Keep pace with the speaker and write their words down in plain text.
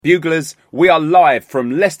Buglers, we are live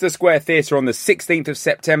from Leicester Square Theatre on the 16th of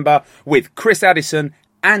September with Chris Addison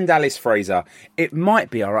and Alice Fraser. It might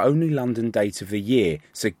be our only London date of the year,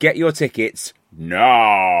 so get your tickets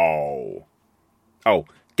now. Oh,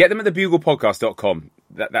 get them at thebuglepodcast.com.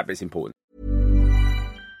 That bit's important.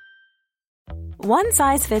 One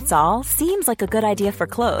size fits all seems like a good idea for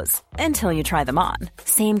clothes until you try them on.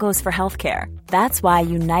 Same goes for healthcare. That's why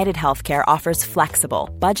United Healthcare offers flexible,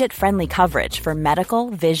 budget-friendly coverage for medical,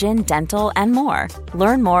 vision, dental, and more.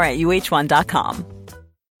 Learn more at uh1.com.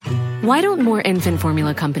 Why don't more infant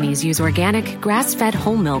formula companies use organic, grass-fed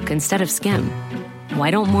whole milk instead of skim? Why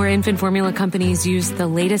don't more infant formula companies use the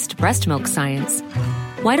latest breast milk science?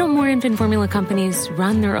 Why don't more infant formula companies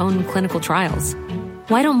run their own clinical trials?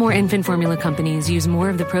 Why don't more infant formula companies use more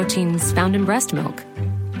of the proteins found in breast milk?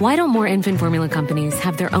 Why don't more infant formula companies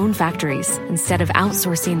have their own factories instead of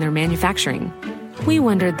outsourcing their manufacturing? We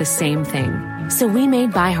wondered the same thing. So we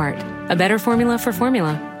made ByHeart, a better formula for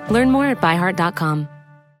formula. Learn more at byheart.com.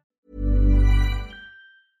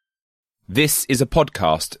 This is a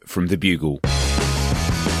podcast from The Bugle.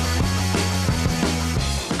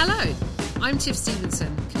 Hello, I'm Tiff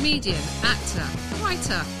Stevenson, comedian, actor,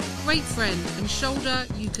 writer, great friend and shoulder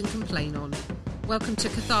you can complain on. Welcome to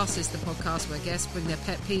Catharsis, the podcast where guests bring their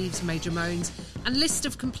pet peeves, major moans and list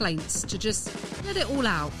of complaints to just let it all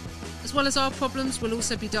out. As well as our problems, we'll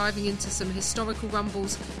also be diving into some historical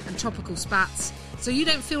rumbles and topical spats. So you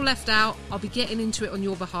don't feel left out, I'll be getting into it on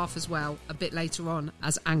your behalf as well, a bit later on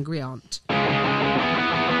as Angry Aunt.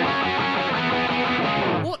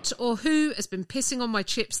 What or who has been pissing on my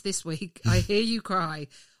chips this week? I hear you cry.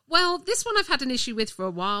 Well, this one I've had an issue with for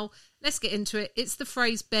a while. Let's get into it. It's the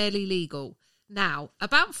phrase barely legal. Now,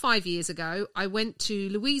 about 5 years ago, I went to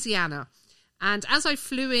Louisiana. And as I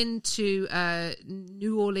flew into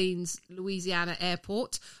New Orleans, Louisiana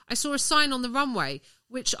airport, I saw a sign on the runway,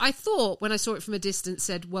 which I thought, when I saw it from a distance,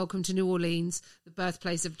 said, "Welcome to New Orleans, the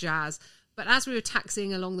birthplace of jazz." But as we were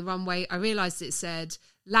taxiing along the runway, I realised it said,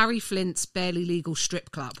 "Larry Flint's Barely Legal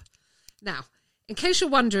Strip Club." Now, in case you're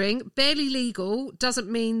wondering, barely legal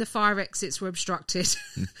doesn't mean the fire exits were obstructed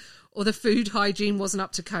or the food hygiene wasn't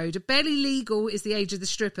up to code. Barely legal is the age of the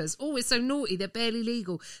strippers. Oh, it's so naughty. They're barely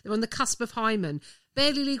legal. They're on the cusp of hymen.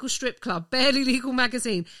 Barely legal strip club. Barely legal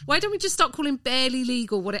magazine. Why don't we just start calling barely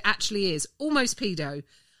legal what it actually is? Almost pedo.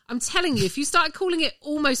 I'm telling you, if you started calling it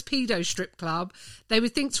almost pedo strip club, they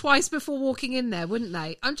would think twice before walking in there, wouldn't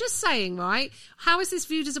they? I'm just saying, right? How is this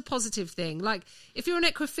viewed as a positive thing? Like, if you're an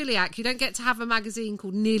necrophiliac, you don't get to have a magazine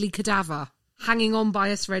called Nearly Cadaver hanging on by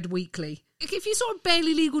a thread weekly. If you saw a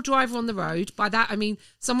barely legal driver on the road, by that I mean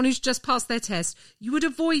someone who's just passed their test, you would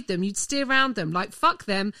avoid them, you'd steer around them. Like, fuck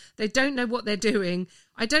them, they don't know what they're doing.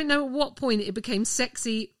 I don't know at what point it became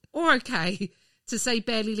sexy or okay to say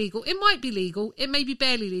barely legal. It might be legal, it may be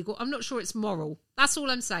barely legal, I'm not sure it's moral. That's all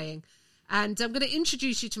I'm saying. And I'm going to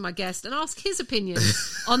introduce you to my guest and ask his opinion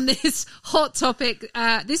on this hot topic.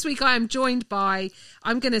 This week I am joined by,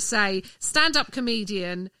 I'm going to say, stand-up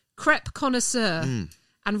comedian, crepe connoisseur,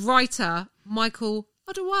 and writer Michael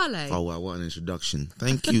Adewale. Oh, wow, what an introduction.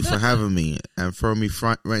 Thank you for having me and throwing me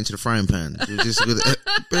right into the frying pan. It's just good,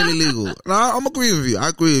 barely legal. No, I'm agreeing with you. I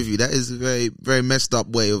agree with you. That is a very, very messed up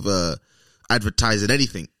way of advertising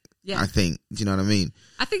anything. Yeah. I think. Do you know what I mean?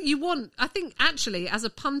 I think actually, as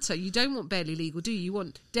a punter, you don't want barely legal, do you? You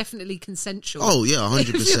want definitely consensual. Oh, yeah,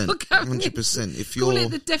 100%. 100%. If you're... Call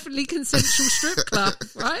it the definitely consensual strip club,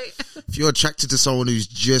 right? If you're attracted to someone who's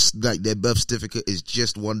just, like, their birth certificate is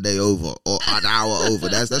just 1 day over or an hour over,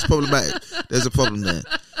 that's problematic. There's a problem there.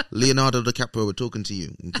 Leonardo DiCaprio, we're talking to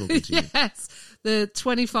you. I'm talking to you. Yes, the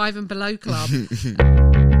 25 and below club.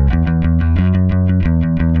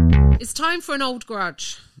 It's time for an old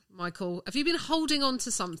grudge. Michael, have you been holding on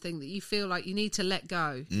to something that you feel like you need to let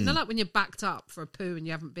go? You know, like when you're backed up for a poo and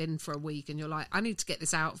you haven't been for a week and you're like, I need to get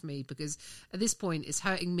this out of me because at this point it's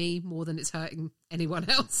hurting me more than it's hurting anyone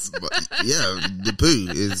else. But, yeah, the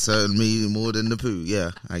poo is hurting me more than the poo.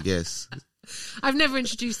 Yeah, I guess. I've never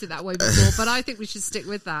introduced it that way before, but I think we should stick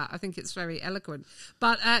with that. I think it's very eloquent.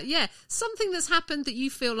 But yeah, something that's happened that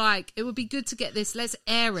you feel like it would be good to get this, let's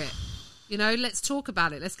air it. You know, let's talk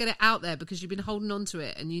about it. Let's get it out there because you've been holding on to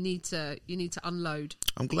it and you need to unload.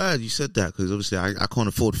 I'm glad you said that because obviously I can't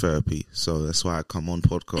afford therapy, so that's why I come on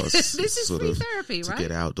podcasts. This is free therapy, right? To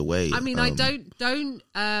get out the way. I mean, I don't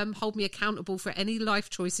hold me accountable for any life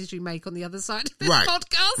choices you make on the other side of this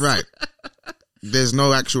podcast. Right. There's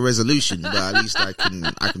no actual resolution, but at least I can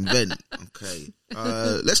vent. Okay.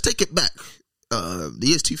 Let's take it back. The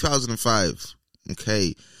year's 2005.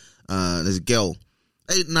 Okay. There's a girl.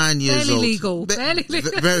 8, 9 years Barely old. legal. Barely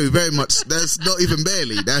legal. Very, very much. That's not even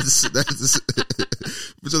barely. That's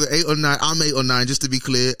we're talking 8 or 9. I'm 8 or 9, just to be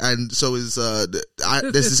clear. And so is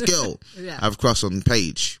there's this girl Yeah. I've crossed on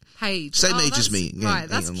Paige. Paige. Same age that's- as me. Yeah, Right, 8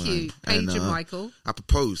 that's or 9. cute. Paige and Michael. I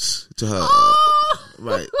proposed to her. Oh!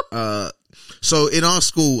 Right. So in our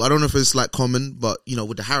school, I don't know if it's like common, but you know,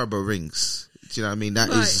 with the Haribo rings, do you know what I mean? That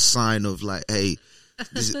is Right. a sign of like, hey,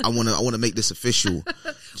 I want to make this official.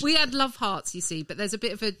 We had love hearts, you see, but there's a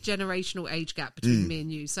bit of a generational age gap between me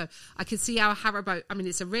and you. So I can see how Haribo, I mean,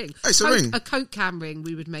 it's a ring. It's a ring. A Coke can ring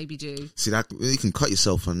we would maybe do. See, that you can cut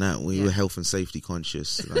yourself on that when you Yeah. were health and safety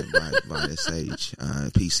conscious like, by this age.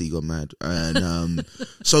 PC got mad, and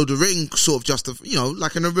so the ring sort of you know,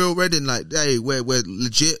 like in a real wedding, like, hey, we're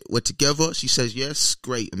legit, we're together. She says yes,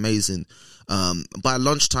 great, amazing. By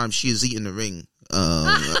lunchtime, she is eating the ring.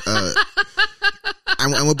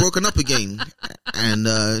 And we're broken up again, and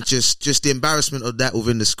just the embarrassment of that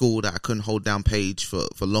within the school, that I couldn't hold down Paige for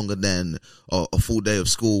longer than a full day of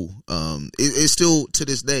school. It still to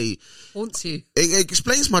this day Haunts you. it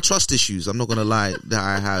explains my trust issues. I'm not gonna lie, that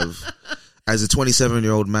I have as a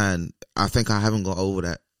 27-year-old man. I think I haven't got over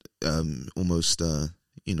that. Almost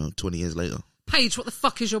 20 years later. Paige, what the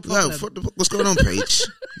fuck is your Yeah, problem? what's going on, Paige?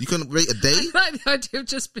 You couldn't rate a day? I like the idea of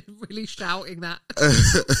just been really shouting that.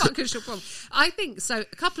 What the fuck is your problem? I think so.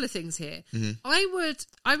 A couple of things here. Mm-hmm.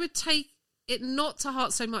 I would take it not to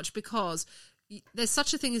heart so much because there's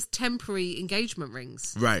such a thing as temporary engagement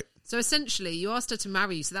rings. Right. So essentially, you asked her to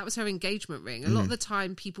marry you, so that was her engagement ring. A lot of the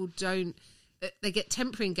time, people don't. They get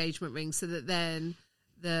temporary engagement rings so that then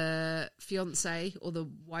the fiance or the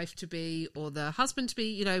wife to be or the husband to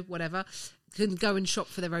be, whatever, can go and shop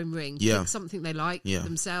for their own ring. Yeah. Pick something they like Yeah.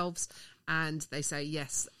 themselves, and they say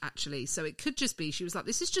yes, actually. So it could just be she was like,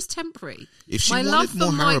 "This is just temporary. If she My wanted love for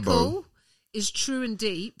more Haribo- Michael is true and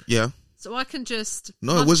deep, Yeah. so I can just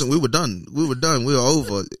No, it wasn't. We were done. We were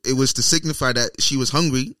over. It was to signify that she was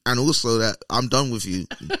hungry, and also that I'm done with you.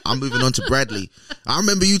 I'm moving on to Bradley. I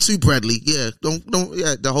remember you too, Bradley. Yeah, don't.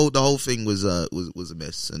 Yeah, the whole thing was a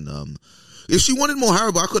mess. And if she wanted more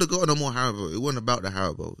Haribo, I could have gotten her more Haribo. It wasn't about the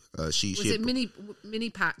Haribo. Was it mini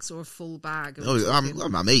packs or a full bag? No,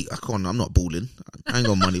 I'm 8. I'm not balling. I ain't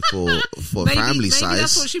got money for family size. Maybe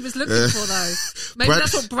that's what she was looking for, though. Maybe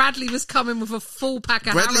that's what Bradley was coming with, a full pack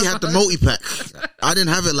of Bradley Haribo. had the multi-pack. I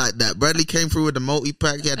didn't have it like that. Bradley came through with the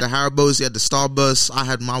multi-pack. He had the Haribos. He had the Starbursts. I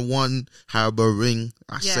had my one Haribo ring.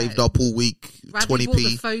 I saved up all week. Bradley 20p. bought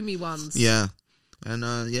the foamy ones. Yeah. And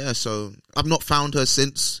so I've not found her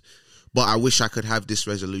since, but I wish I could have this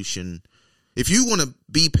resolution. If you want to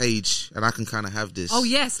be Paige and I can kind of have this. Oh,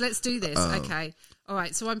 yes, let's do this. Okay. All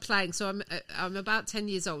right, so I'm playing. So I'm about 10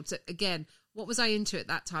 years old. So again, what was I into at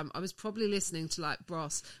that time? I was probably listening to like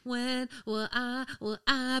Bros. When will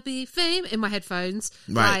I be famous? In my headphones.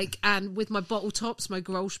 Right. Like, and with my bottle tops, my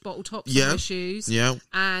Grolsch bottle tops Yeah. on my shoes. Yeah.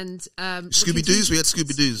 And Scooby-Doos? We had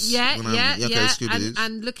Scooby-Doos. Yeah, Okay, Scooby-Doos.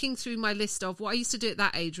 And looking through my list of what I used to do at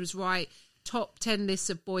that age was write top 10 lists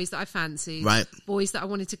of boys that I fancied, Right. boys that I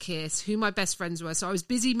wanted to kiss, who my best friends were. So I was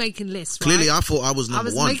busy making lists. Clearly, right? I thought I was number I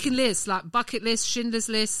was one. making lists like bucket list, Schindler's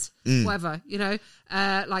List, whatever.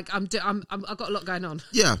 Like I've got a lot going on.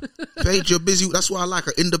 Yeah, Paige, you're busy. That's why I like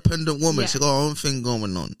an independent woman. Yeah. She got her own thing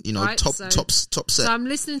going on. Right, top so set. I'm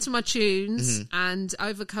listening to my tunes and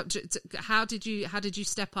overcome. How did you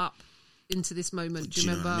step up into this moment? Do you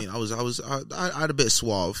remember? Know what I mean? I had a bit of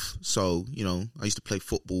suave, so I used to play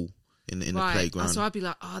football in the playground. So I'd be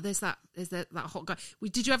like, oh, there's that hot guy.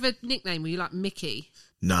 Did you have a nickname? Were you like Mickey?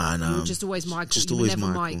 Nah. You were just always Michael. Just You were always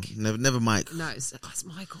never Michael. Mike. Never Mike. No, it's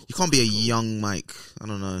Michael. You can't be a young Mike. I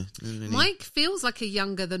don't know. Mike feels like a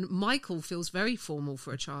younger than Michael. Feels very formal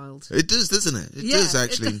for a child. It does, doesn't it? It does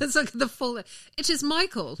actually. It's like the full. It is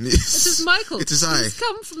Michael. It is Michael. It is I. He's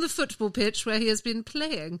come from the football pitch where he has been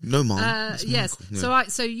playing. No, Mom. It's Yes. Michael, yeah.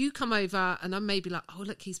 So you come over and I'm maybe like, oh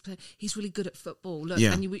look, he's really good at football. Look,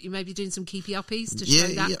 Yeah. and you may be doing some keepy uppies to show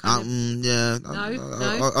that.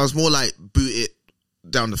 I was more like boot it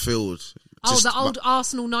down the field. The old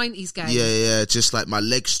Arsenal 90s game. Yeah. Just like my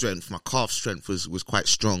leg strength, my calf strength was quite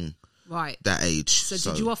strong. Right. That age.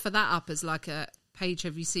 So did you offer that up as like a Paige?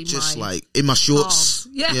 Have you seen just my like in my shorts? calves?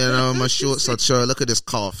 Yeah. My shorts. I'd show her, look at this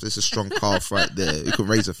calf. This is a strong calf right there. You could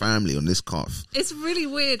raise a family on this calf. It's really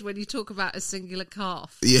weird when you talk about a singular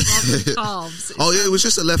calf. Yeah. Rather than calves. It was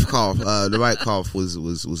just a left calf. The right calf was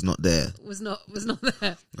not there. Was not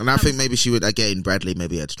there. And I think maybe she would again. Bradley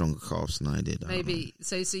maybe had stronger calves than I did. Maybe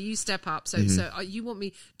so you step up. So you want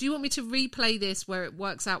me? Do you want me to replay this where it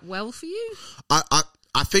works out well for you?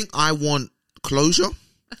 I think I want closure.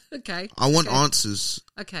 Okay. I want answers.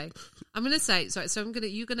 Okay. I'm going to say, so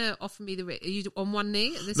you're going to offer me are you on one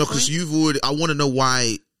knee at this No, point? because I want to know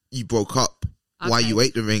why you broke up, why Okay. you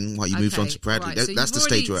ate the ring, why you moved on to Bradley. Right, so That's the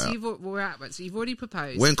stage we're at. So you've already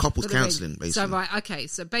proposed. We're in couples for the ring. counselling, basically. So, right, okay.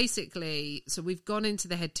 So basically, we've gone into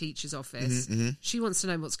the head teacher's office. She wants to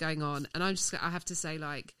know what's going on. And I have to say,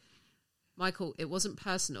 like, Michael, it wasn't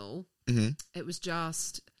personal. It was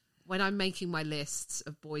just when I'm making my lists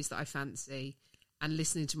of boys that I fancy and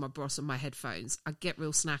listening to my boss on my headphones, I get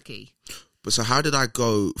real snacky. But so how did I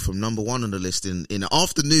go from number one on the list in the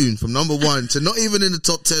afternoon, from number one to not even in the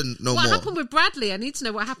top 10 no What more? happened with Bradley? I need to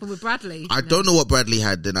know what happened with Bradley. I don't know what Bradley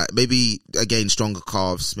had. Then maybe, again, stronger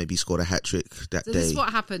calves, maybe scored a hat-trick that So day. this is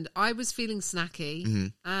what happened. I was feeling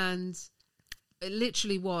snacky and it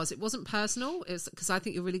literally was. It wasn't personal. It was because I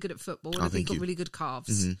think you're really good at football and I think you've got really good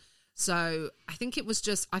calves. So I think it was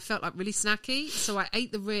just, I felt like really snacky. So I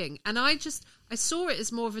ate the ring and I saw it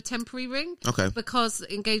as more of a temporary ring. Okay. Because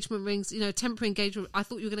engagement rings, temporary engagement, I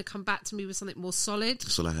thought you were going to come back to me with something more solid.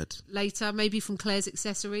 That's all I had. Later, maybe from Claire's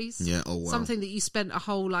Accessories. Yeah, oh wow. Something that you spent a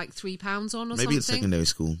whole like £3 on or something. Maybe in secondary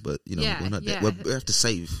school, but Yeah, we're not yeah. there. We have to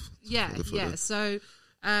save. Yeah. for So,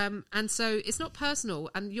 and so it's not personal,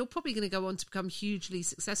 and you're probably going to go on to become hugely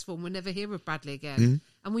successful, and we'll never hear of Bradley again,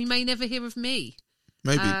 and we may never hear of me.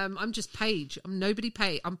 Maybe. I'm just Paige. I'm nobody.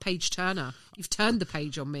 I'm Paige Turner. You've turned the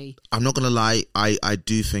page on me. I'm not gonna lie. I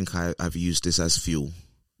do think I've used this as fuel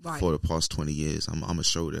Right. for the past 20 years. I'm gonna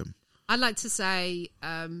show them. I'd like to say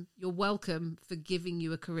you're welcome for giving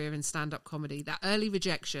you a career in stand-up comedy. That early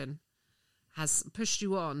rejection has pushed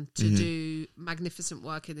you on to do magnificent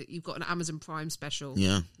work in it. You've got an Amazon Prime special.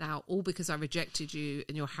 Yeah. Now, all because I rejected you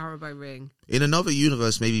in your Haribo ring. In another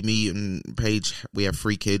universe, maybe me and Paige, we have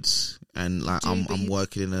 3 kids, and like I'm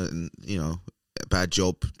working in a bad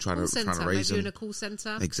job trying to raise Maybe them. you're in a call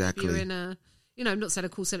centre. Exactly. Maybe you're in a, I'm not saying a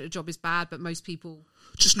call centre job is bad, but most people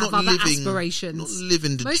Just have not other living, aspirations. not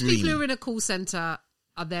living the most dream. people who are in a call centre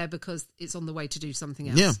are there because it's on the way to do something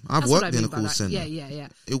else. Yeah, I've That's what worked I in mean a by call that. centre. Yeah.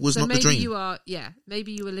 It was so not the maybe dream.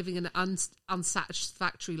 maybe you were living an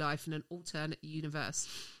unsatisfactory life in an alternate universe.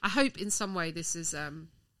 I hope in some way this has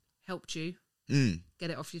helped you get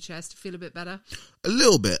it off your chest, feel a bit better. A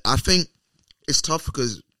little bit. I think it's tough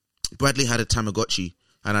because Bradley had a Tamagotchi,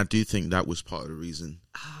 and I do think that was part of the reason.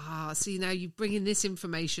 See, now you're bringing this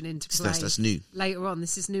information into play. That's new. Later on,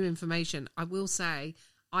 this is new information. I will say,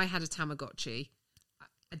 I had a Tamagotchi.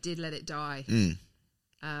 I did let it die.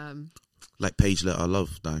 Like Paige let our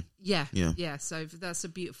love die. Yeah. So that's a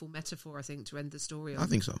beautiful metaphor, I think, to end the story on. I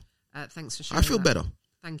think so. Thanks for sharing. I feel that. better.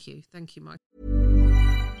 Thank you, Mike.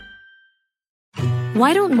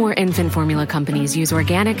 Why don't more infant formula companies use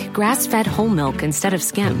organic, grass-fed whole milk instead of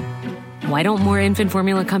skim? Why don't more infant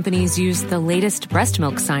formula companies use the latest breast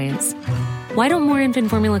milk science? Why don't more infant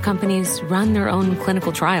formula companies run their own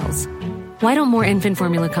clinical trials? Why don't more infant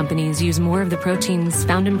formula companies use more of the proteins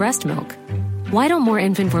found in breast milk? Why don't more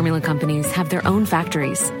infant formula companies have their own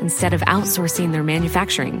factories instead of outsourcing their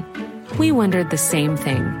manufacturing? We wondered the same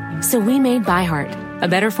thing. So we made ByHeart, a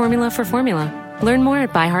better formula for formula. Learn more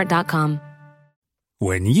at byheart.com.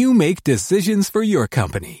 When you make decisions for your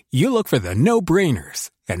company, you look for the no-brainers.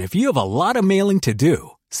 And if you have a lot of mailing to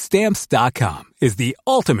do, Stamps.com is the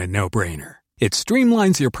ultimate no-brainer. It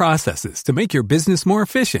streamlines your processes to make your business more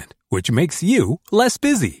efficient, which makes you less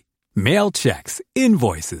busy. Mail checks,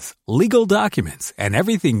 invoices, legal documents, and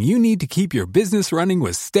everything you need to keep your business running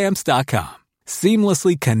with Stamps.com.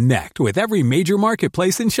 Seamlessly connect with every major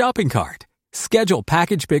marketplace and shopping cart. Schedule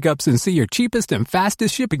package pickups and see your cheapest and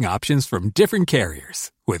fastest shipping options from different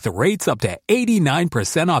carriers. With rates up to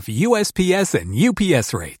 89% off USPS and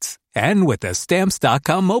UPS rates. And with the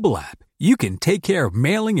Stamps.com mobile app, you can take care of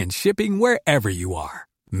mailing and shipping wherever you are.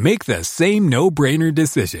 Make the same no-brainer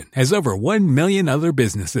decision as over 1 million other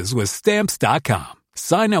businesses with Stamps.com.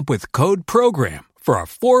 Sign up with code PROGRAM for a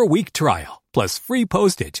 4-week trial, plus free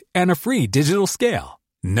postage and a free digital scale.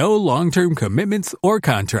 No long-term commitments or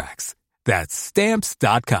contracts. That's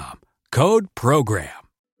Stamps.com. Code PROGRAM.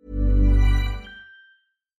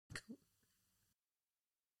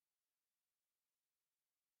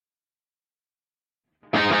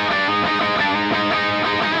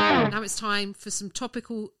 Now it's time for some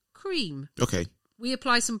topical cream. Okay. We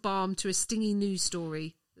apply some balm to a stingy news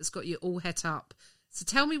story that's got you all het up. So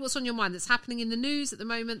tell me what's on your mind that's happening in the news at the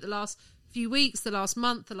moment, the last few weeks, the last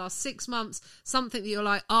month, the last 6 months, something that you're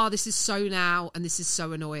like, this is so now and this is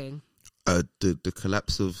so annoying. The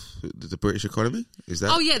collapse of the British economy, is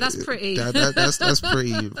that? Oh yeah, that's pretty. That's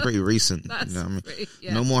pretty recent. That's you know what I mean? pretty,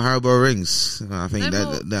 yeah. No more Haribo rings. I think No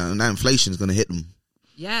more. that inflation is going to hit them.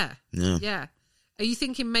 Yeah. Are you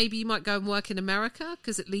thinking maybe you might go and work in America?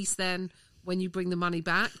 Because at least then when you bring the money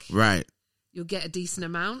back, Right. you'll get a decent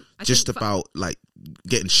amount. Just about like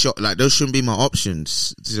getting shot. Like those shouldn't be my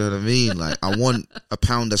options. Do you know what I mean? Like I want a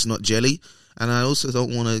pound that's not jelly, and I also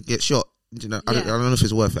don't want to get shot. You know, I don't know if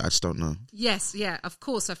it's worth it. I just don't know. Yes, yeah, of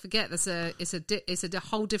course. I forget. It's a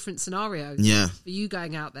whole different scenario. Yeah. For you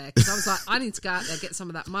going out there, because I was like, I need to go out there and get some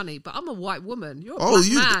of that money, but I'm a white woman. You're a black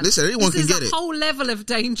man. Listen, anyone can get it. There's a whole level of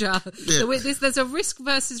danger. Yeah. So there's a risk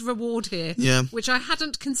versus reward here. Yeah. Which I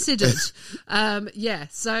hadn't considered.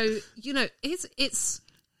 So it's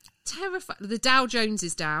terrifying. The Dow Jones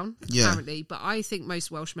is down apparently, but I think most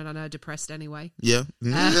Welshmen I know are depressed anyway. Yeah.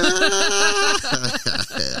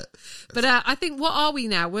 But I think, what are we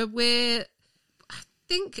now? I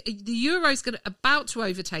think the euro's about to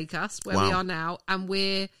overtake us where we are now, and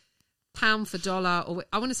we're pound for dollar, or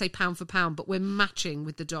I want to say pound for pound, but we're matching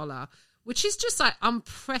with the dollar, which is just like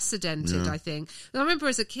unprecedented. I think. And I remember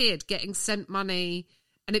as a kid getting sent money.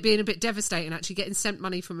 And it being a bit devastating, actually, getting sent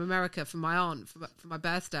money from America from my aunt for my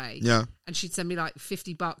birthday. Yeah. And she'd send me like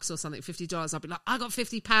 $50 or something, $50. I'd be like, I got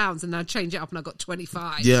 £50. And then I'd change it up and I got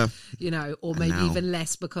 25. Yeah. You know, or maybe even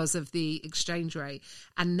less because of the exchange rate.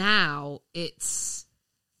 And now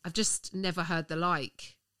I've just never heard the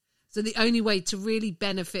like. So the only way to really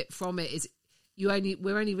benefit from it is we're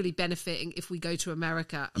only really benefiting if we go to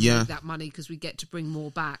America and make that money, because we get to bring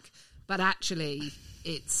more back. But actually,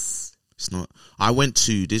 it's not. I went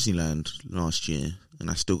to Disneyland last year and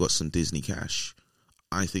I still got some Disney cash.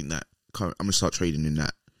 I think that I'm going to start trading in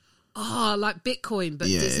that. Oh, like Bitcoin, but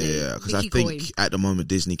Disney. Yeah. Because I think at the moment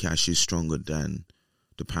Disney cash is stronger than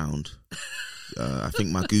the pound. I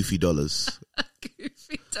think my Goofy dollars.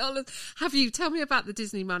 Goofy dollars. Tell me about the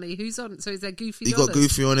Disney money. Who's on? So is there Goofy You dollars? got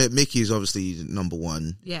Goofy on it. Mickey's obviously number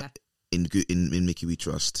one. Yeah. In Mickey we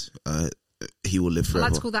trust. He will live forever. I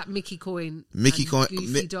like to call that Mickey coin. Mickey coin.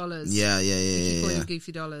 Goofy dollars. Yeah. Mickey coin and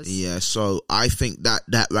Goofy dollars. Yeah, so I think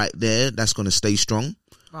that right there, that's going to stay strong.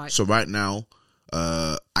 Right. So right now,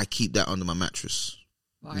 I keep that under my mattress.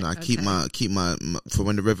 Right. You know, I keep my for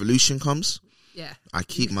when the revolution comes. Yeah. I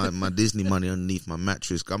keep my Disney money underneath my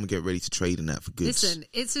mattress. I'm going to get ready to trade in that for goods. Listen,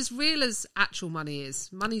 it's as real as actual money is.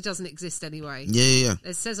 Money doesn't exist anyway. Yeah.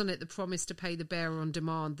 It says on it the promise to pay the bearer on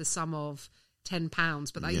demand the sum of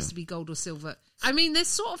 £10, but that used to be gold or silver. I mean, they're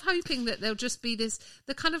sort of hoping that there'll just be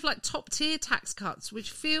the kind of like top tier tax cuts,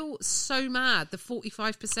 which feel so mad. The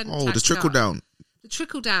 45% tax the trickle cut. down. The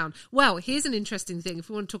trickle down. Well, here's an interesting thing. If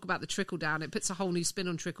we want to talk about the trickle down, it puts a whole new spin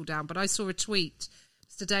on trickle down. But I saw a tweet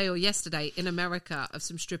today or yesterday in America of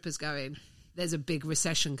some strippers going, there's a big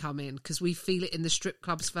recession coming because we feel it in the strip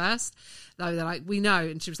clubs first. Though they're like, we know.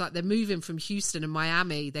 And she was like, they're moving from Houston and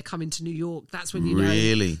Miami. They're coming to New York. That's when you know.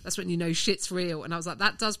 Really? That's when you know shit's real. And I was like,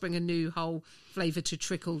 that does bring a new whole flavour to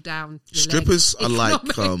trickle down. Strippers are like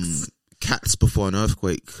cats before an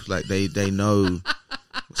earthquake. Like they know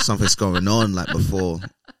something's going on. Like before.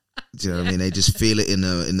 Do you know what I mean? They just feel it in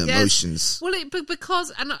the emotions. Well, because,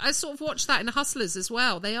 and I sort of watched that in Hustlers as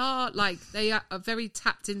well. They are very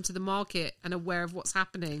tapped into the market and aware of what's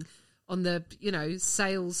happening on the,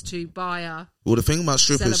 sales to buyer. Well, the thing about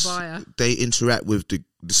strippers, buyer. They interact with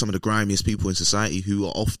some of the grimiest people in society who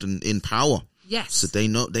are often in power. Yes. So they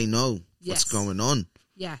know what's going on.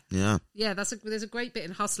 Yeah. Yeah. Yeah, there's a great bit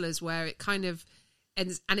in Hustlers where it kind of,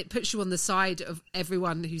 and it puts you on the side of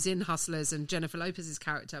everyone who's in Hustlers and Jennifer Lopez's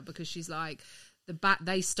character, because she's like,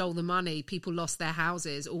 they stole the money, people lost their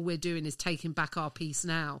houses, all we're doing is taking back our piece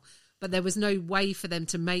now. But there was no way for them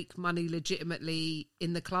to make money legitimately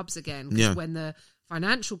in the clubs again, because when the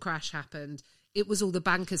financial crash happened, it was all the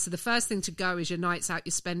bankers. So the first thing to go is your nights out,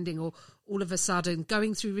 your spending, or all of a sudden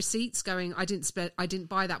going through receipts, going, I didn't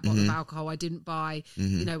buy that bottle of alcohol, I didn't buy,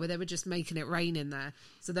 where they were just making it rain in there.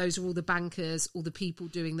 So those are all the bankers, all the people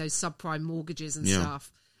doing those subprime mortgages and stuff.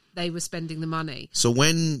 They were spending the money. So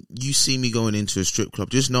when you see me going into a strip club,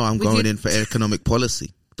 just know I'm going in for economic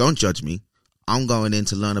policy. Don't judge me. I'm going in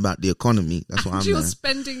to learn about the economy. That's what I'm doing. You're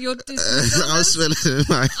spending your Disney dollars. I'm spending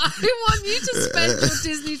my... I want you to spend your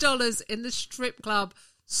Disney dollars in the strip club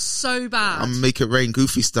so bad. I'm make it rain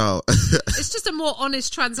Goofy style. It's just a more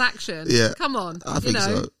honest transaction. Yeah. Come on. I think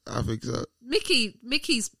so.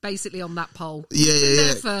 Mickey's basically on that pole.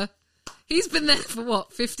 Yeah. He's been there for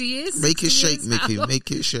what, 50 years? Make it shake, years? Mickey. Make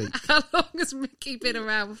it shake. How long has Mickey been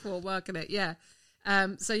around before working it? Yeah.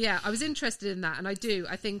 So yeah, I was interested in that, and I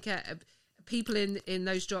think people in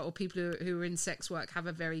those jobs, or people who are in sex work, have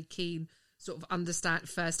a very keen sort of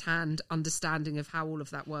first-hand understanding of how all of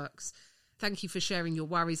that works. Thank you for sharing your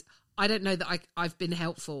worries. I don't know that I've been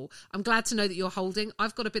helpful. I'm glad to know that you're holding.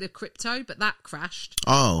 I've got a bit of crypto, but that crashed.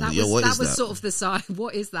 Oh, that yeah, was, what that is was that? sort of the side.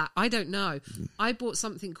 What is that? I don't know. I bought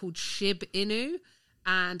something called Shib Inu,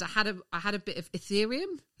 and I had a bit of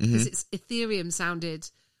Ethereum because it's Ethereum sounded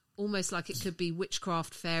almost like it could be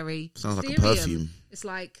witchcraft fairy. Sounds like a Ethereum. perfume. It's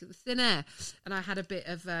like thin air. And I had a bit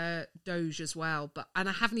of Doge as well, and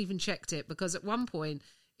I haven't even checked it because at one point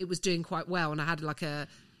it was doing quite well, and I had like I'd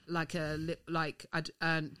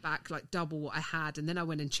earned back like double what I had, and then I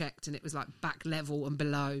went and checked, and it was like back level and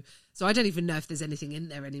below. So I don't even know if there's anything in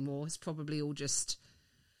there anymore. It's probably all just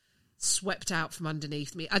swept out from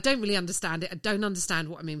underneath me. I don't really understand it. I don't understand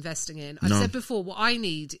what I'm investing in. I've said before, what I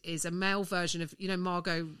need is a male version of,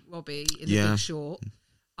 Margot Robbie in The Big Short.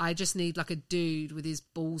 I just need like a dude with his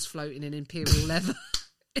balls floating in imperial leather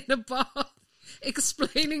in a bath,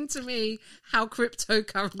 explaining to me how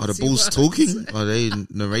cryptocurrency Are the balls works. talking? Are they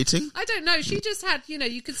narrating? I don't know. She just had,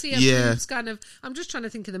 you could see her boobs kind of. I'm just trying to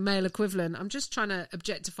think of the male equivalent. I'm just trying to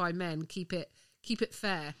objectify men, keep it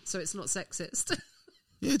fair, so it's not sexist.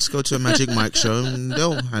 Yeah, just go to a Magic Mike show and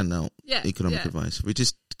they'll hand out economic yeah. advice. We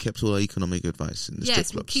just kept all our economic advice in the strip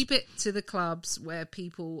Yes, clubs. we'll keep it to the clubs where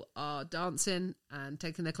people are dancing and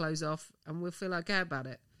taking their clothes off, and we'll feel okay about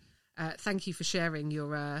it. Thank you for sharing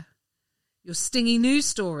your stingy news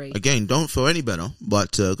story. Again, don't feel any better,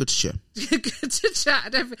 but good to share. Good to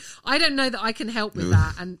chat. I don't know that I can help with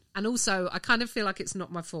that, and also I kind of feel like it's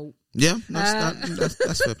not my fault. Yeah,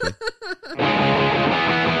 that's fair play.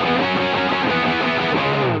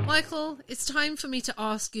 Michael, it's time for me to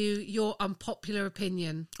ask you your unpopular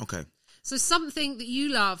opinion. Okay. So something that you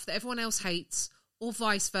love that everyone else hates, or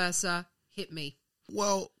vice versa, hit me.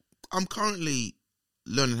 Well, I'm currently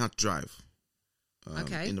learning how to drive.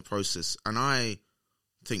 Okay. In the process, and I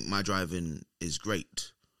think my driving is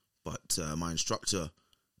great, but my instructor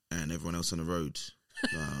and everyone else on the road,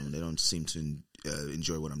 they don't seem to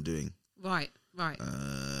enjoy what I'm doing. Right. My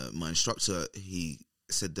instructor, he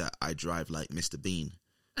said that I drive like Mr. Bean.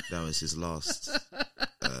 That was his last.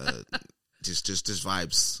 Just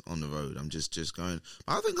vibes on the road. I'm just going.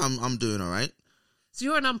 I think I'm doing all right. So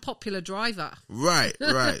you're an unpopular driver. Right.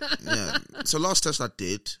 Yeah. So last test I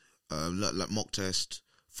did, like mock test,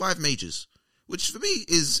 5 majors, which for me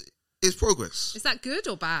is progress. Is that good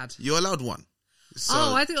or bad? You're allowed 1. So,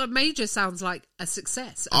 I think a major sounds like a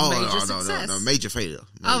success. Success. No, major failure.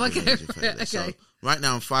 Okay. Major failure. Okay. So right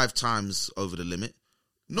now I'm 5 times over the limit.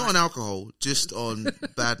 Not on alcohol, just on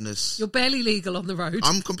badness. You're barely legal on the road.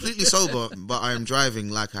 I'm completely sober, but I am driving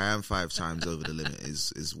like I am 5 times over the limit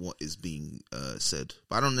is what is being said.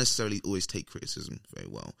 But I don't necessarily always take criticism very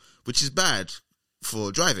well, which is bad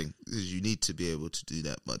for driving, because you need to be able to do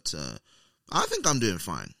that. But I think I'm doing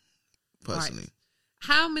fine, personally. Right.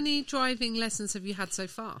 How many driving lessons have you had so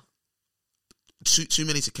far? Too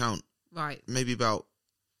many to count. Right. Maybe about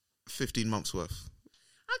 15 months worth.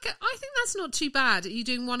 Okay, I think that's not too bad. Are you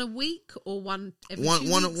doing one a week or one every 2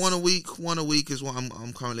 weeks? One a week is what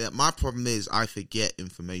I'm currently at. My problem is I forget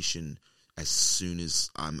information as soon as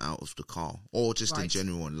I'm out of the car, or just in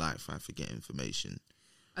general in life. I forget information.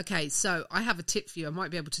 Okay, so I have a tip for you. I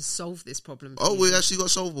might be able to solve this problem. Oh, we actually got a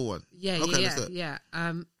solvable one. Yeah.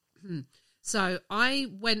 So I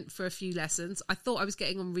went for a few lessons. I thought I was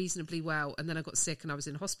getting on reasonably well, and then I got sick and I was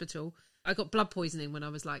in hospital. I got blood poisoning when I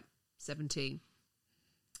was like 17.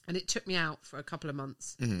 And it took me out for a couple of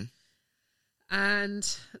months. Mm-hmm.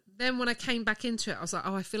 And then when I came back into it, I was like,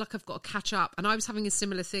 I feel like I've got to catch up. And I was having a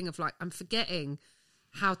similar thing of like, I'm forgetting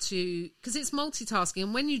how to, because it's multitasking.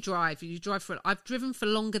 And when you drive for, I've driven for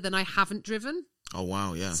longer than I haven't driven. Oh,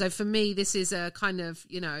 wow, yeah. So for me, this is a kind of,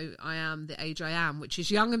 I am the age I am, which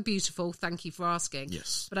is young and beautiful. Thank you for asking.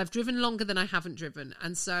 Yes. But I've driven longer than I haven't driven.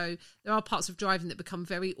 And so there are parts of driving that become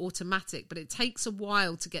very automatic, but it takes a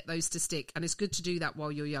while to get those to stick. And it's good to do that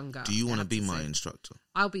while you're younger. Do you want to be my instructor?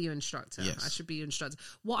 I'll be your instructor. Yes. I should be your instructor.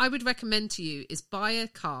 What I would recommend to you is buy a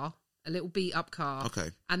car, a little beat up car. Okay.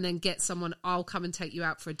 And then get someone, I'll come and take you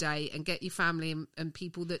out for a day, and get your family and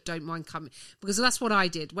people that don't mind coming. Because that's what I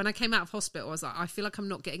did. When I came out of hospital, I was like, I feel like I'm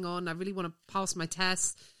not getting on. I really want to pass my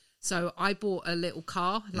tests. So I bought a little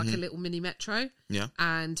car, like a little mini metro. Yeah.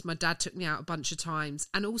 And my dad took me out a bunch of times.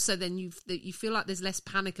 And also then you feel like there's less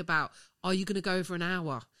panic about, are you going to go over an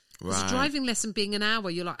hour? Right. A driving lesson being an hour,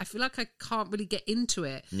 you're like, I feel like I can't really get into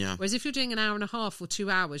it. Yeah. Whereas if you're doing an hour and a half or 2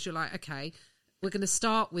 hours, you're like, okay, we're going to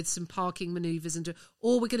start with some parking manoeuvres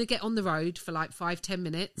or we're going to get on the road for like 5-10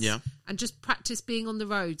 minutes. Yeah. And just practice being on the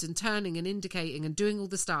roads and turning and indicating and doing all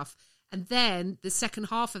the stuff. And then the second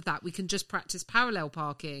half of that, we can just practice parallel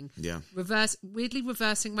parking. Yeah. Weirdly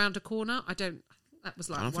reversing round a corner. I don't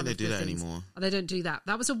think they do that anymore. Oh, they don't do that.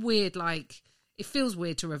 That was a weird, it feels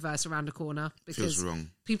weird to reverse around a corner because Feels wrong.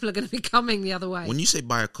 people are going to be coming the other way. When you say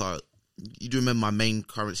buy a car, you do remember my main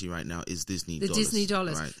currency right now is Disney The dollars. Disney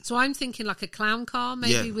dollars. Right. So I'm thinking like a clown car,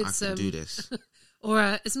 maybe Yeah, with I some. can do this. Or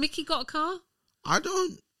has Mickey got a car? I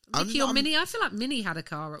don't. Mickey or I'm- Minnie? I feel like Minnie had a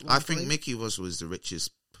car at one I point. think Mickey was the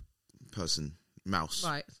richest person, mouse,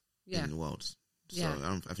 Right. Yeah. in the world. So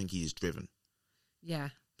Yeah. I think he's driven. Yeah.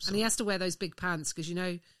 So- And he has to wear those big pants because you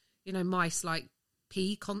know mice like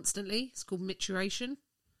pee constantly. It's called maturation.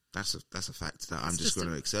 That's a fact that I'm It's just just going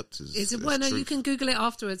to accept as Is it? as Well, no, you truth. can Google it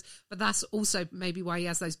afterwards. But that's also maybe why he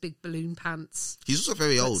has those big balloon pants. He's also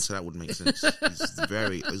very old, so that would make sense.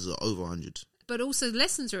 He's over 100. But also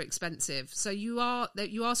lessons are expensive, so you are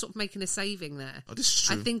sort of making a saving there. Oh, this is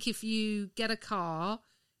true. I think if you get a car,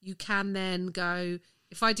 you can then go.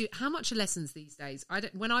 If I do, how much are lessons these days?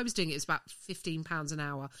 When I was doing it, it was about £15 an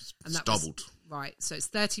hour, and It's that was- doubled. right, so it's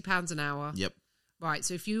 £30 an hour. Yep. Right,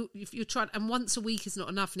 so if you're trying, and once a week is not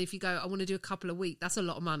enough, and if you go, I want to do a couple a week, that's a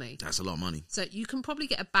lot of money. That's a lot of money. So you can probably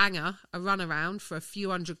get a banger, a runaround for a few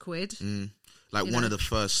 £100. Like You one know. of the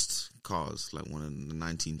first cars, like one of the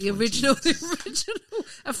 1920s. The original,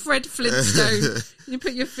 a Fred Flintstone. You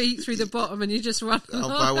put your feet through the bottom and you just run. I'll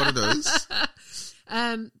buy one of those.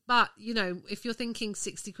 But if you're thinking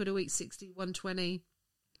 60 quid a week, 60, 120,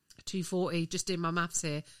 240, just doing my maths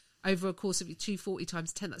here, over a course of 240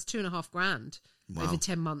 times 10, that's $2,500 Wow. over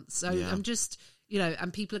 10 months. So Yeah. I'm just,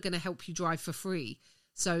 and people are going to help you drive for free.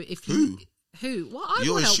 So if you. Who? Well, I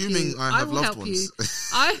You're will help assuming you. I have will loved help ones. you.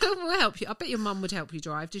 I will help you. I bet your mum would help you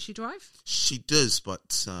drive. Does she drive? She does,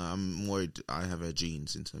 but I'm worried I have her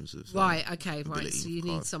genes in terms of Right, okay, right. ability So you of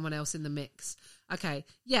need car. someone else in the mix. Okay,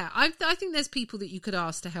 yeah, I think there's people that you could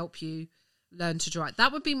ask to help you learn to drive.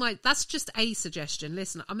 That would be that's just a suggestion.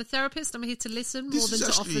 Listen, I'm a therapist. I'm here to listen more This than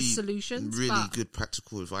is to offer actually solutions. really but good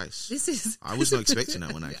practical advice. This is. I was not expecting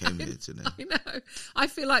that when I came here today. I know. I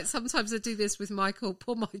feel like sometimes I do this with Michael.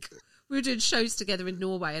 Poor Michael. We were doing shows together in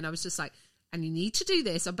Norway, and I was just like, and you need to do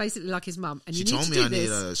this. I'm basically like his mum. And She you need told to me do I need this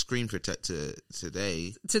a screen protector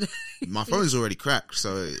today. today. My phone's already cracked,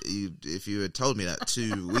 so if you had told me that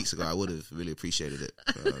 2 weeks ago, I would have really appreciated it.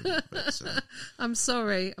 But, I'm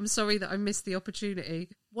sorry. I'm sorry that I missed the opportunity.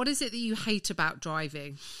 What is it that you hate about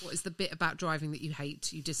driving? What is the bit about driving that you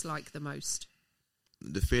hate, you dislike the most?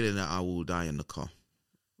 the feeling that I will die in the car.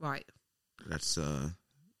 Right. That's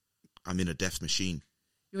I'm in a death machine.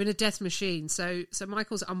 You're in a death machine. So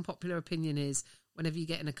Michael's unpopular opinion is whenever you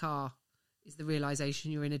get in a car is the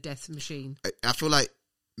realisation you're in a death machine. I feel like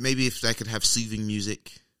maybe if they could have soothing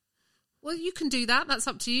music. Well, you can do that. That's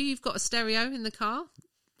up to you. You've got a stereo in the car.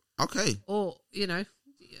 Okay. Or,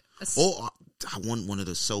 Or I want one of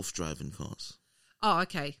the self-driving cars. Oh,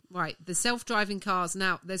 okay. Right. The self-driving cars.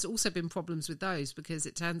 Now, there's also been problems with those because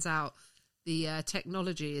it turns out the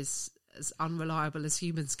technology is as unreliable as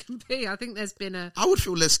humans can be. I think there's been I would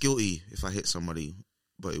feel less guilty if I hit somebody,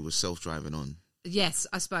 but it was self-driving on. Yes,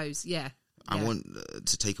 I suppose. Yeah. I Yeah. want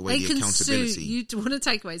to take away the Sue. accountability. You want to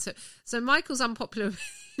take away. So Michael's unpopular opinion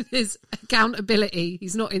is accountability.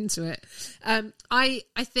 He's not into it. I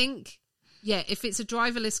think, yeah, if it's a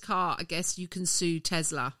driverless car, I guess you can sue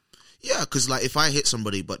Tesla. Yeah, because like if I hit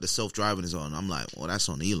somebody but the self-driving is on, I'm like, well, that's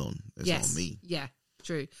on Elon. That's not on me. Yeah,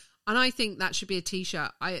 true. And I think that should be a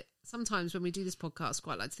T-shirt. Sometimes when we do this podcast,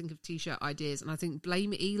 quite like to think of T-shirt ideas, and I think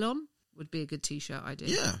Blame Elon would be a good T-shirt idea.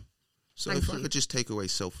 Yeah. So Thank if you. I could just take away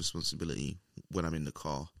self-responsibility when I'm in the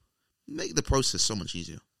car, make the process so much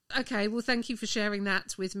easier. Okay, well, thank you for sharing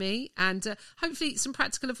that with me, and hopefully some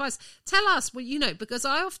practical advice. Tell us, because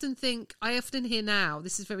I often hear now,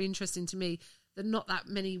 this is very interesting to me, that not that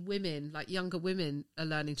many women, like younger women, are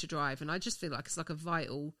learning to drive, and I just feel like it's like a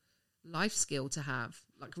vital life skill to have,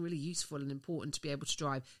 like really useful and important to be able to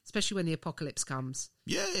drive, especially when the apocalypse comes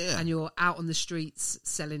Yeah. and you're out on the streets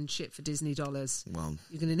selling shit for Disney dollars. Well,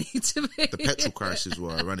 You're going to need to be. the petrol crisis will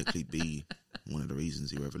ironically be one of the reasons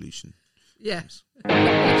the revolution. Yeah.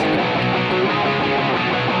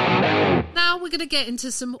 Now we're going to get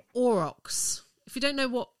into some aurochs. If you don't know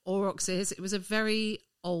what aurochs is, it was a very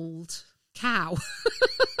old cow.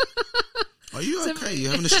 Are you okay? You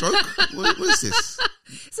having a stroke? What is this?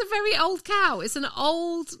 It's a very old cow. It's an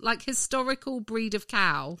old, historical breed of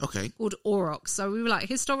cow. Okay. Called aurochs. So we were like,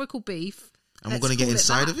 historical beef. And we're going to get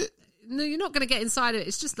inside of it? No, you're not going to get inside of it.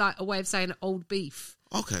 It's just like a way of saying old beef.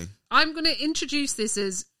 Okay. I'm going to introduce this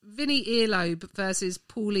as Vinnie Earlobe versus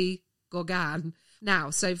Paulie Gauguin. Now,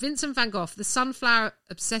 so Vincent van Gogh, the sunflower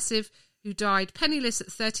obsessive who died penniless at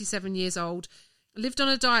 37 years old, lived on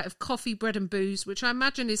a diet of coffee, bread and booze, which I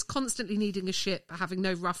imagine is constantly needing a ship, having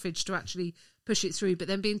no roughage to actually push it through, but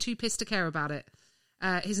then being too pissed to care about it.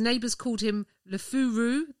 His neighbours called him Le Fou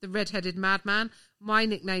Rou, the red-headed madman. My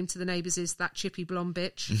nickname to the neighbours is that chippy blonde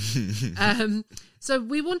bitch. So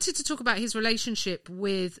we wanted to talk about his relationship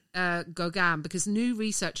with Gauguin because new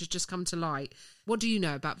research has just come to light. What do you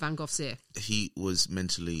know about Van Gogh's ear? He was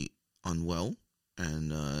mentally unwell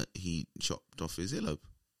and he chopped off his earlobe.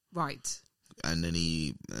 Right. And then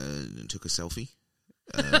he took a selfie,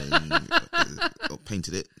 or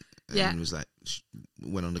painted it, and was like,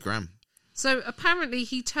 went on the gram. So apparently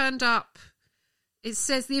he turned up, it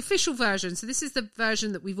says the official version, so this is the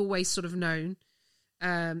version that we've always sort of known,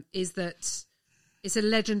 is that it's a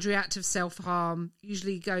legendary act of self-harm.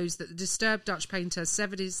 Usually goes that the disturbed Dutch painter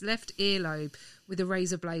severed his left earlobe with a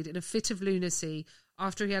razor blade in a fit of lunacy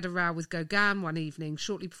after he had a row with Gauguin one evening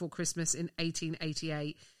shortly before Christmas in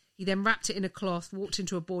 1888. He then wrapped it in a cloth, walked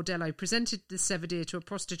into a bordello, presented the severed ear to a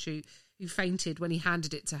prostitute who fainted when he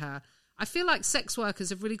handed it to her. I feel like sex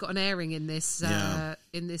workers have really got an airing in this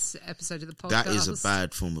episode of the podcast. That is a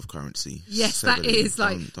bad form of currency. Yes, Severed that is. ear.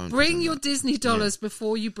 Like, Don't bring your that. Disney dollars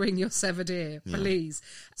before you bring your severed ear, please.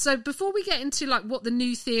 So before we get into like what the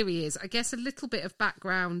new theory is, I guess a little bit of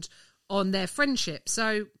background on their friendship.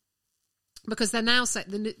 So, because they're now saying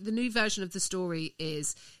the new version of the story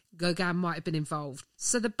is Gauguin might have been involved.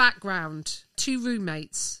 So the background, 2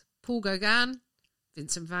 roommates, Paul Gauguin,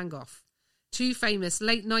 Vincent van Gogh. 2 famous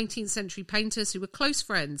late 19th century painters who were close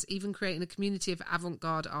friends, even creating a community of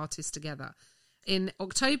avant-garde artists together. In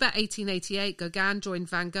October 1888, Gauguin joined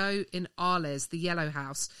Van Gogh in Arles, the Yellow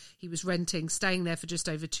House. He was renting, staying there for just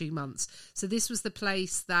over 2 months. So this was the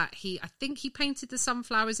place that I think he painted the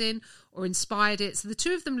sunflowers in or inspired it. So the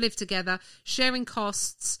 2 of them lived together, sharing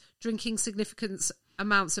costs, drinking significant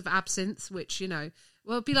amounts of absinthe, which, you know,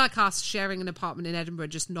 well, it'd be like us sharing an apartment in Edinburgh,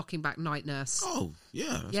 just knocking back Night Nurse. Oh,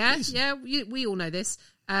 yeah. Yeah, we all know this.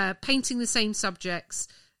 Painting the same subjects.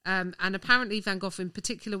 And apparently Van Gogh in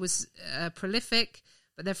particular was prolific,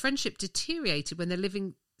 but their friendship deteriorated when their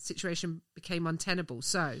living situation became untenable.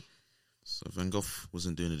 So Van Gogh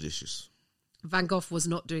wasn't doing the dishes. Van Gogh was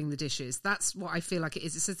not doing the dishes. That's what I feel like it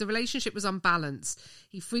is. It says the relationship was unbalanced.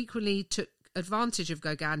 He frequently took advantage of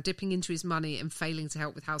Gauguin, dipping into his money and failing to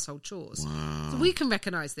help with household chores. Wow. So we can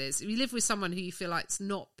recognise this. If you live with someone who you feel like's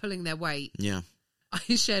not pulling their weight. Yeah.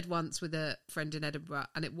 I shared once with a friend in Edinburgh,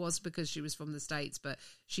 and it was because she was from the States, but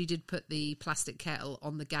she did put the plastic kettle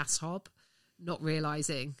on the gas hob, not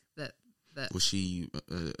realising that... Was she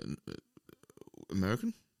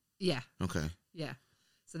American? Yeah. Okay. Yeah.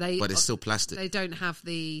 So but it's still plastic. They don't have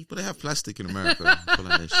the... But they have plastic in America. I feel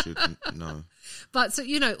like they should know. But, so,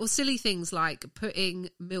 you know, or silly things like putting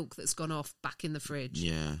milk that's gone off back in the fridge.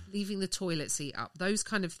 Yeah. Leaving the toilet seat up. Those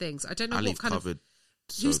kind of things. I don't know I what leave kind covered. of...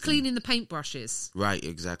 Who's cleaning the paintbrushes? Right,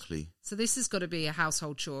 exactly. So this has got to be a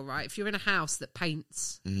household chore, right? If you're in a house that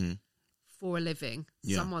paints for a living,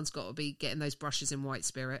 someone's got to be getting those brushes in white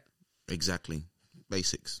spirit. Exactly.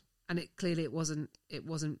 Basics. And it wasn't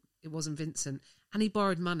Vincent. And he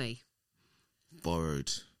borrowed money.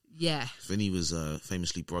 Borrowed. Yeah. Vinny was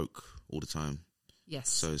famously broke all the time. Yes.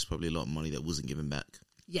 So it's probably a lot of money that wasn't given back.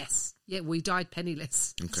 Yes. Yeah, well, he died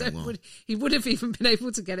penniless. Okay, So he would have even been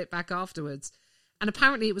able to get it back afterwards. And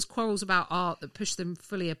apparently it was quarrels about art that pushed them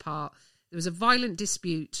fully apart. There was a violent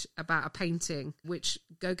dispute about a painting, which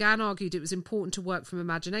Gauguin argued it was important to work from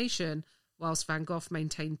imagination, whilst Van Gogh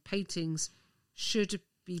maintained paintings should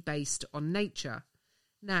be based on nature.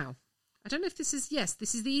 Now, I don't know if this is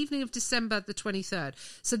the evening of December the 23rd.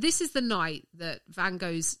 So this is the night that Van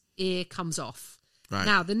Gogh's ear comes off. Right.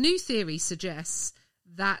 Now, the new theory suggests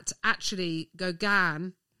that actually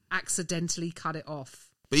Gauguin accidentally cut it off.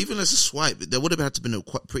 But even as a swipe, there would have had to have been a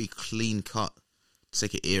quite pretty clean cut to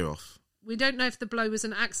take an ear off. We don't know if the blow was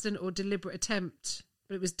an accident or deliberate attempt,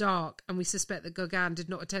 but it was dark, and we suspect that Gauguin did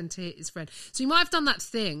not intend to hit his friend. So he might have done that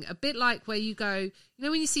thing, a bit like where you go, you know,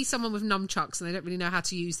 when you see someone with nunchucks and they don't really know how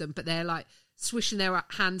to use them, but they're like swishing their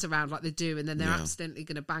hands around like they do, and then they're accidentally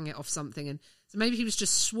going to bang it off something. And so maybe he was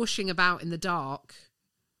just swooshing about in the dark.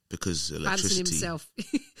 Because electricity himself.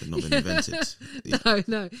 had not been invented.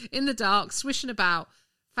 No. In the dark, swishing about,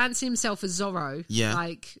 fancying himself as Zorro.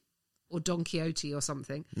 Yeah. Or Don Quixote or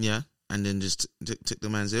something. Yeah. And then just took the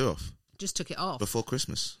man's ear off. Just took it off. Before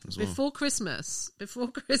Christmas as well. Before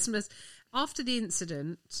Christmas. After the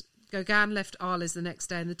incident, Gauguin left Arles the next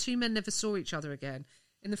day and the 2 men never saw each other again.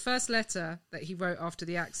 In the first letter that he wrote after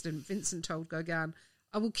the accident, Vincent told Gauguin,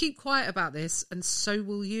 "I will keep quiet about this and so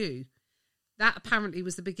will you." That apparently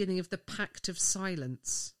was the beginning of the Pact of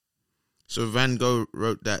Silence. So Van Gogh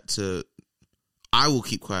wrote that to, I will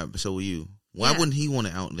keep quiet, but so will you. Why wouldn't he want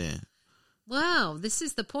it out there? Well, this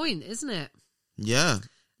is the point, isn't it? Yeah.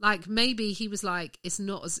 Like, maybe he was like, it's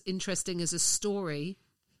not as interesting as a story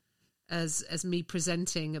as me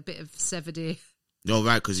presenting a bit of severed ear No,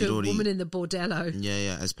 right, because to you'd a already... woman in the bordello.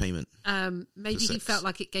 Yeah, as payment. Maybe For he sex. felt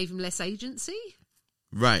like it gave him less agency.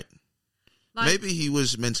 Right. Like, Maybe he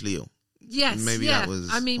was mentally ill. yes, maybe yeah. that was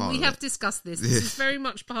I mean, part we of have it. discussed this. This is very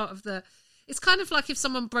much part of the... It's kind of like if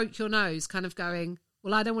someone broke your nose, kind of going,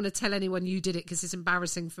 well, I don't want to tell anyone you did it because it's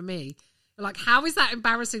embarrassing for me. Like, how is that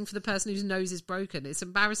embarrassing for the person whose nose is broken? It's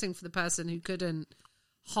embarrassing for the person who couldn't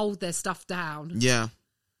hold their stuff down. Yeah.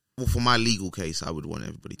 Well, for my legal case, I would want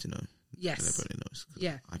everybody to know. And Yes. everybody knows. 'Cause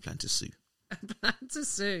Yeah. I plan to sue. Plan to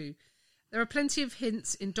sue. There are plenty of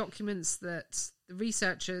hints in documents that the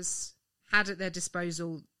researchers had at their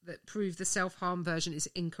disposal that prove the self-harm version is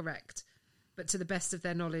incorrect. But to the best of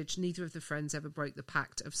their knowledge, neither of the friends ever broke the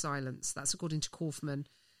pact of silence. That's according to Kaufman,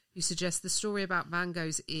 who suggests the story about Van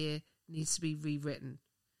Gogh's ear needs to be rewritten.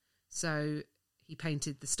 So he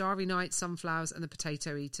painted the Starry Night, sunflowers, and the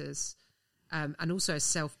potato eaters, and also a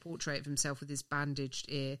self-portrait of himself with his bandaged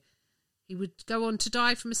ear. He would go on to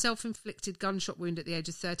die from a self-inflicted gunshot wound at the age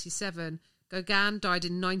of 37. Gauguin died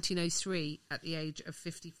in 1903 at the age of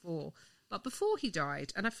 54. But before he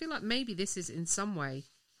died, and I feel like maybe this is in some way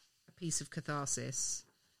a piece of catharsis,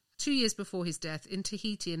 2 years before his death, in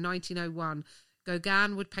Tahiti in 1901,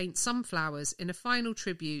 Gauguin would paint sunflowers in a final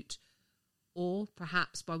tribute, or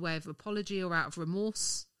perhaps by way of apology or out of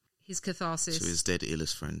remorse, his catharsis. To his dead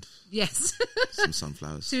illest friend. Yes. Some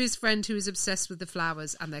sunflowers. To his friend who is obsessed with the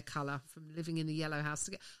flowers and their colour from living in the yellow house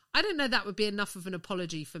together. I don't know that would be enough of an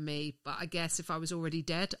apology for me, but I guess if I was already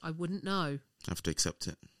dead, I wouldn't know. I have to accept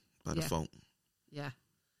it by Yeah. default. Yeah.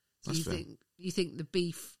 So That's you fair. think the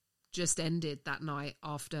beef just ended that night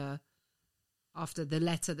after the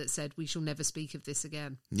letter that said we shall never speak of this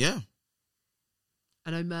again? Yeah.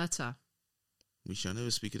 An omerta. We shall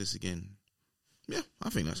never speak of this again. Yeah, I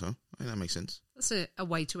think that's so. I think that makes sense. That's a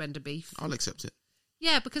way to end a beef. I'll accept it.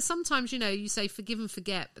 Yeah, because sometimes, you say forgive and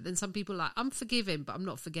forget, but then some people are like, I'm forgiving, but I'm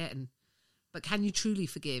not forgetting. But can you truly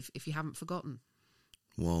forgive if you haven't forgotten?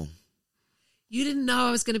 Well, You didn't know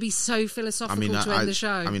I was going to be so philosophical to end the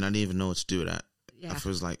show. I didn't even know what to do with that. Yeah. I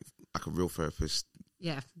feels like a real therapist.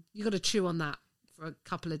 Yeah, you got to chew on that for a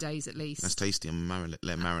couple of days at least. That's tasty. I'm let it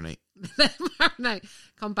marinate. Marinate.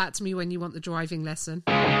 Come back to me when you want the driving lesson.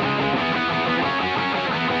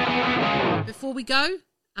 Before we go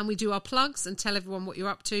and we do our plugs and tell everyone what you're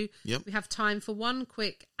up to, Yep. we have time for one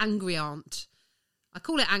quick angry aunt. I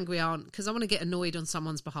call it angry aunt because I want to get annoyed on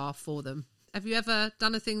someone's behalf for them. Have you ever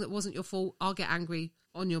done a thing that wasn't your fault? I'll get angry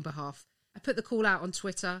on your behalf. I put the call out on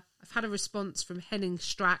Twitter. I've had a response from Henning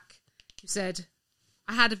Strack, who said,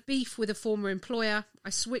 I had a beef with a former employer. I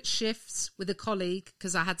switched shifts with a colleague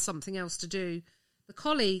because I had something else to do. The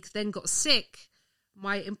colleague then got sick.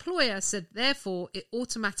 My employer said, therefore, it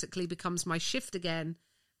automatically becomes my shift again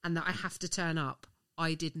and that I have to turn up.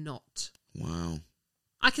 I did not. Wow.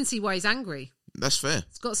 I can see why he's angry. That's fair.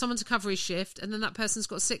 He's got someone to cover his shift and then that person's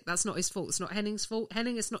got sick. That's not his fault. It's not Henning's fault.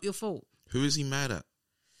 Henning, it's not your fault. Who is he mad at?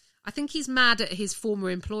 I think he's mad at his former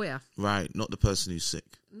employer. Right, not the person who's sick.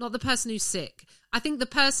 Not the person who's sick. I think the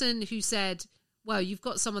person who said, well, you've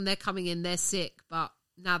got someone, they're coming in, they're sick, but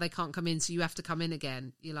now they can't come in, so you have to come in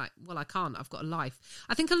again. You're like, well, I can't. I've got a life.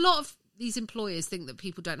 I think a lot of these employers think that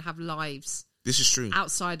people don't have lives This is true.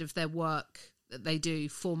 outside of their work that they do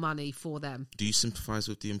for money for them. Do you sympathise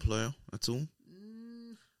with the employer at all?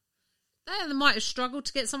 They might have struggled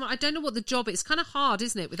to get someone. I don't know what the job is. It's kind of hard,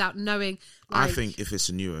 isn't it, without knowing. I like- think if it's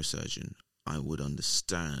a neurosurgeon, I would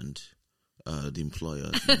understand the employer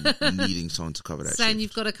needing someone to cover that saying shift.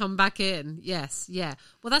 you've got to come back in. Yes, yeah.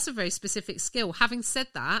 Well, that's a very specific skill. Having said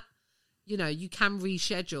that, you can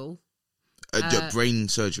reschedule. Brain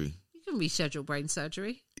surgery. You can reschedule brain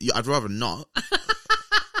surgery. Yeah, I'd rather not.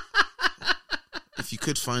 If you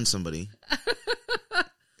could find somebody.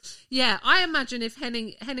 Yeah, I imagine if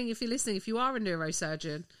Henning, if you're listening, if you are a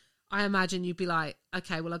neurosurgeon, I imagine you'd be like,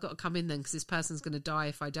 okay, well, I've got to come in then because this person's going to die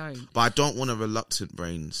if I don't. But I don't want a reluctant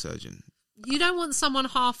brain surgeon. You don't want someone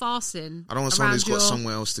half-arsing. I don't want someone who's got around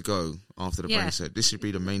somewhere else to go after the Yeah. brain surgery. This should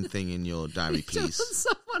be the main thing in your diary, You don't want please.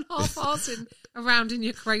 someone half-arsing around in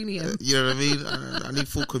your cranium. You know what I mean? I need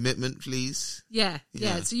full commitment, please. Yeah.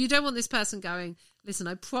 Yeah. So you don't want this person going, listen,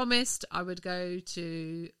 I promised I would go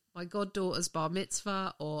to my goddaughter's bar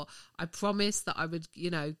mitzvah, or I promised that I would,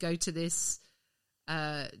 go to this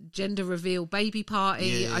gender reveal baby party.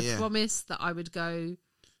 Yeah, I yeah. promised that I would go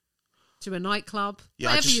to a nightclub. Yeah,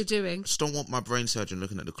 I Whatever just- you're doing. Just don't want my brain surgeon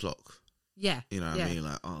looking at the clock. Yeah. You know what yeah. I mean?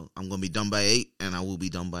 Like, oh, I'm going to be done by 8 and I will be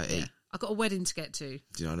done by 8. Yeah. I got a wedding to get to. Do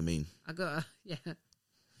you know what I mean? I got a, yeah.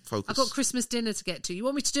 focus. I've got Christmas dinner to get to. You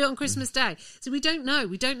want me to do it on Christmas Day? So we don't know.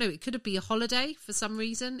 It could be a holiday for some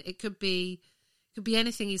reason. It could be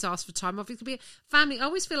anything he's asked for time off. It could be a family. I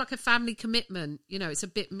always feel like a family commitment. You know, it's a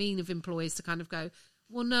bit mean of employers to kind of go,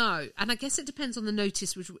 well, no. And I guess it depends on the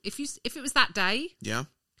notice. Which if it was that day, yeah,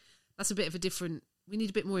 that's a bit of a different. We need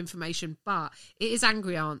a bit more information. But it is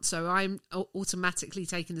Angry Aunt, so I'm automatically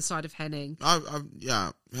taking the side of Henning.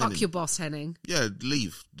 Yeah, Fuck your boss, Henning. Yeah,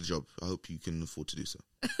 leave the job. I hope you can afford to do so.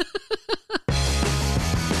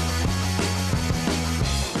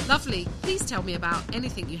 Lovely. Please tell me about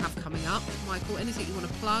anything you have coming up, Michael. Anything you want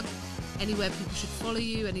to plug, anywhere people should follow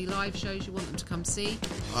you, any live shows you want them to come see.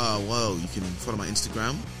 Well, you can follow my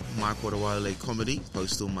Instagram, Michael Adewale Comedy.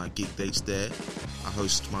 Post all my gig dates there. I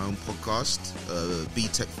host my own podcast,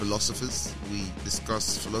 B-Tech Philosophers. We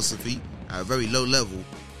discuss philosophy at a very low level.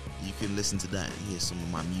 You can listen to that and hear some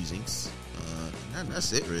of my musings. And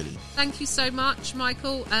that's it, really. Thank you so much,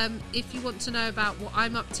 Michael. If you want to know about what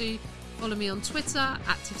I'm up to, follow me on Twitter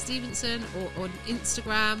at Tiff Stevenson or on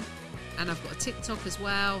Instagram, and I've got a TikTok as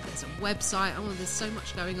well. There's a website. Oh, there's so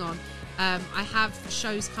much going on. I have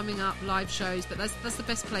shows coming up, live shows, but that's the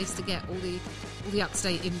best place to get all the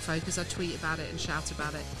up-to-date info because I tweet about it and shout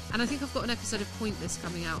about it. And I think I've got an episode of Pointless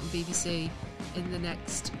coming out on BBC in the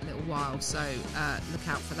next little while, so look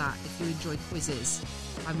out for that. If you enjoy quizzes,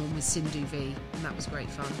 I'm on with Sindhu V, and that was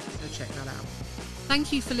great fun, so check that out.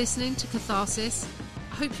 Thank you for listening to Catharsis.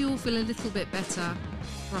 I hope you all feel a little bit better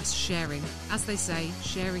for us sharing. As they say,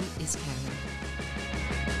 sharing is caring.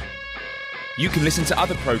 You can listen to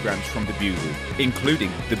other programmes from The Bugle,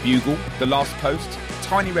 including The Bugle, The Last Post,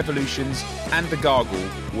 Tiny Revolutions, and The Gargle,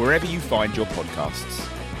 wherever you find your podcasts.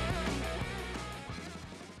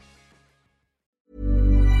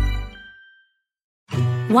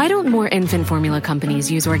 Why don't more infant formula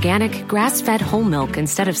companies use organic, grass-fed whole milk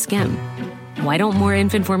instead of skim? Why don't more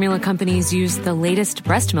infant formula companies use the latest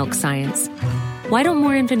breast milk science? Why don't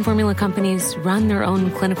more infant formula companies run their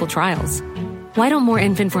own clinical trials? Why don't more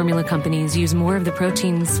infant formula companies use more of the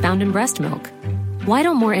proteins found in breast milk? Why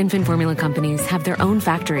don't more infant formula companies have their own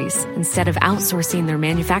factories instead of outsourcing their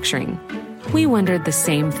manufacturing? We wondered the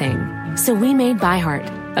same thing. So we made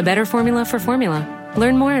ByHeart, a better formula for formula.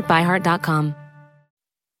 Learn more at byheart.com.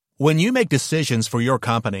 When you make decisions for your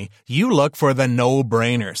company, you look for the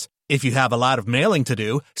no-brainers. If you have a lot of mailing to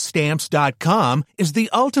do, Stamps.com is the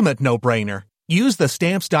ultimate no-brainer. Use the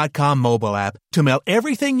Stamps.com mobile app to mail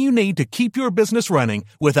everything you need to keep your business running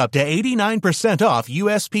with up to 89% off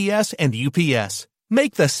USPS and UPS.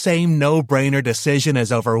 Make the same no-brainer decision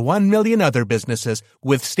as over 1 million other businesses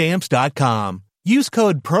with Stamps.com. Use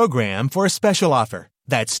code PROGRAM for a special offer.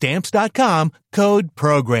 That's Stamps.com, code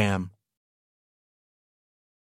PROGRAM.